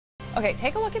Okay,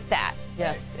 take a look at that.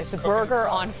 Yes, it's a burger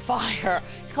on fire.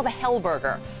 It's called a Hell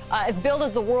Burger. It's billed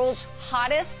as the world's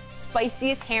hottest,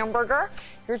 spiciest hamburger.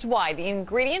 Here's why. The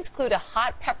ingredients include a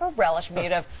hot pepper relish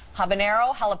made of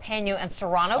habanero, jalapeno, and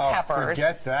serrano peppers.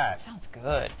 Forget that. Sounds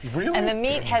good. Really? And the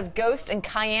meat has ghost and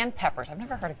cayenne peppers. I've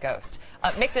never heard of ghost.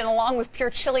 Mixed in along with pure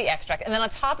chili extract. And then on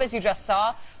top, as you just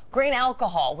saw, grain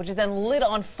alcohol, which is then lit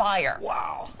on fire.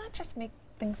 Wow. Does that just make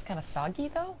things kind of soggy,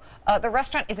 though? The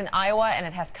restaurant is in Iowa, and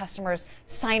it has customers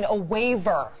sign a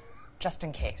waiver just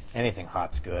in case. Anything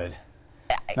hot's good.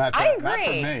 I agree. Not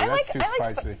for me. That's too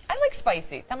spicy. I like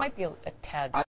spicy. That might be a tad